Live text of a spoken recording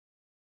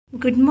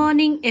Good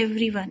morning,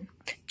 everyone.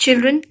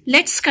 Children,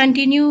 let's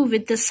continue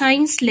with the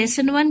science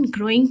lesson 1,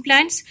 growing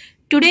plants.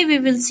 Today we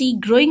will see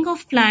growing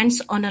of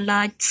plants on a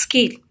large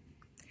scale.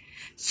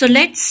 So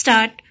let's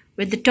start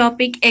with the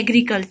topic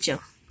agriculture.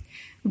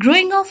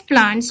 Growing of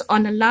plants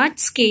on a large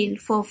scale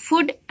for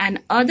food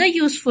and other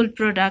useful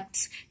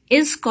products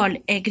is called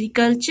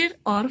agriculture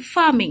or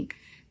farming.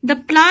 The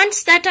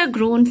plants that are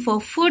grown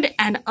for food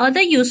and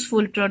other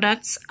useful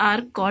products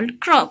are called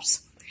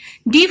crops.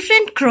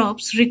 Different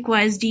crops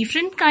requires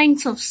different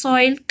kinds of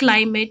soil,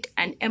 climate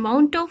and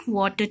amount of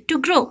water to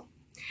grow.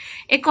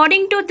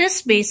 According to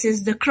this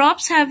basis, the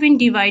crops have been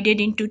divided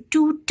into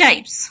two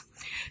types.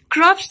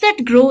 Crops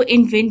that grow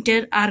in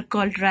winter are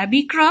called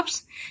rabi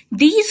crops.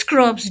 These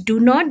crops do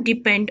not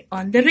depend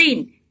on the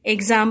rain.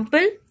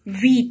 Example,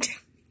 wheat.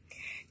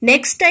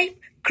 Next type,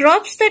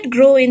 crops that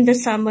grow in the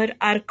summer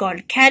are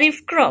called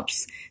kharif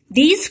crops.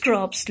 These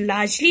crops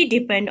largely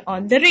depend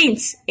on the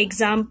rains.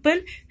 Example,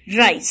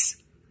 rice.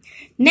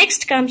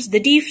 Next comes the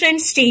different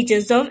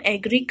stages of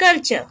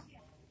agriculture.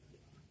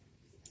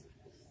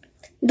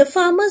 The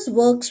farmers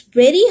works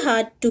very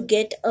hard to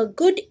get a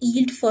good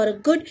yield for a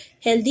good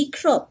healthy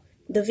crop.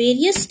 The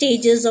various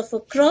stages of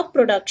a crop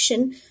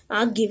production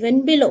are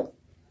given below.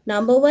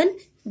 Number 1,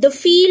 the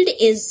field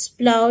is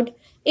plowed.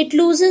 It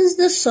loosens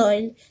the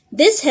soil.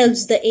 This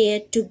helps the air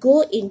to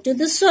go into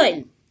the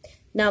soil.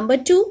 Number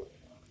 2,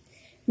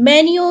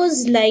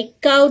 manures like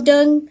cow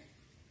dung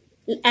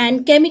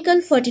and chemical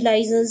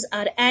fertilizers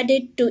are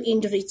added to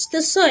enrich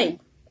the soil.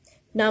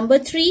 Number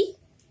 3,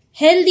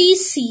 healthy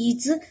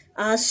seeds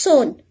are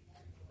sown.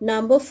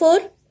 Number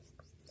 4,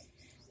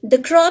 the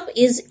crop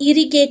is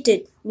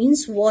irrigated,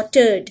 means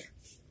watered.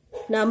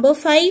 Number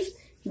 5,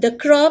 the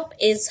crop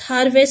is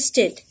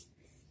harvested.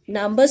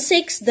 Number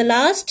 6, the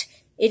last,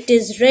 it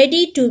is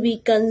ready to be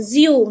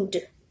consumed.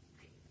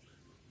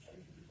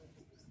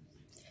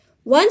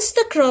 Once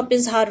the crop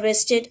is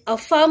harvested, a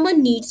farmer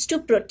needs to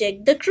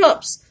protect the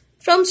crops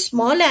from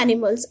small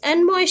animals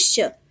and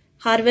moisture.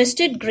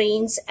 Harvested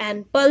grains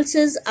and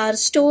pulses are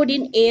stored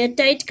in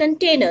airtight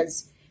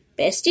containers.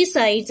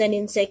 Pesticides and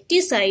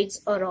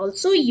insecticides are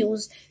also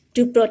used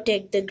to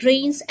protect the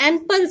grains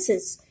and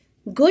pulses.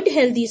 Good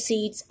healthy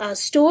seeds are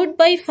stored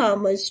by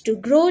farmers to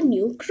grow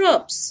new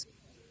crops.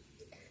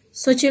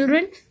 So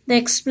children, the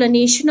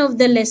explanation of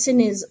the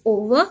lesson is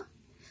over.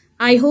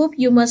 I hope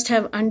you must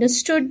have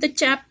understood the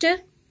chapter.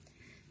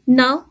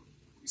 Now,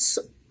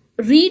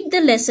 read the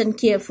lesson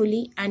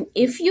carefully, and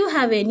if you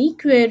have any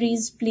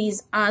queries,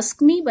 please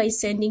ask me by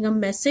sending a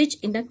message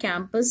in the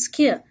campus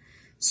here.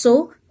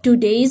 So,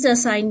 today's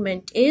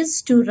assignment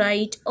is to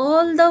write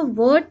all the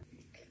word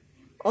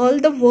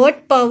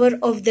power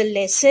of the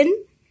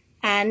lesson,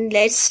 and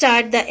let's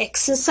start the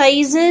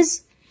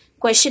exercises.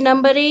 Question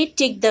number 8,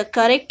 tick the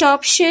correct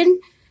option.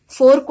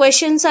 4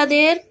 questions are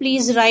there.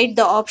 Please write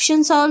the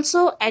options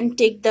also and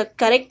tick the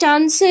correct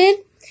answer.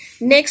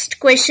 Next,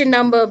 question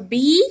number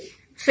B.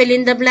 Fill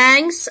in the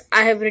blanks.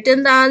 I have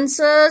written the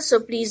answer, so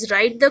please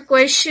write the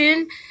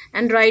question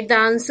and write the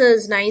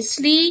answers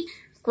nicely.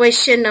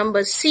 Question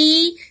number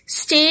C.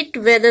 State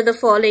whether the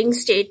following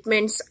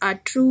statements are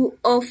true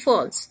or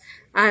false.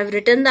 I have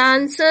written the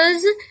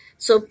answers,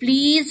 so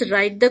please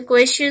write the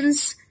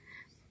questions.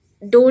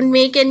 Don't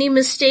make any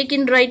mistake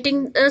in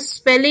writing the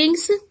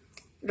spellings.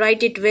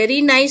 Write it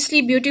very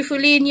nicely,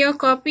 beautifully in your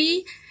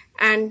copy.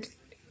 And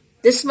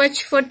this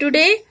much for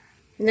today.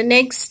 The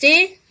next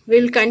day,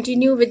 we'll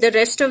continue with the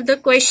rest of the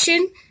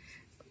question.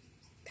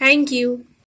 Thank you.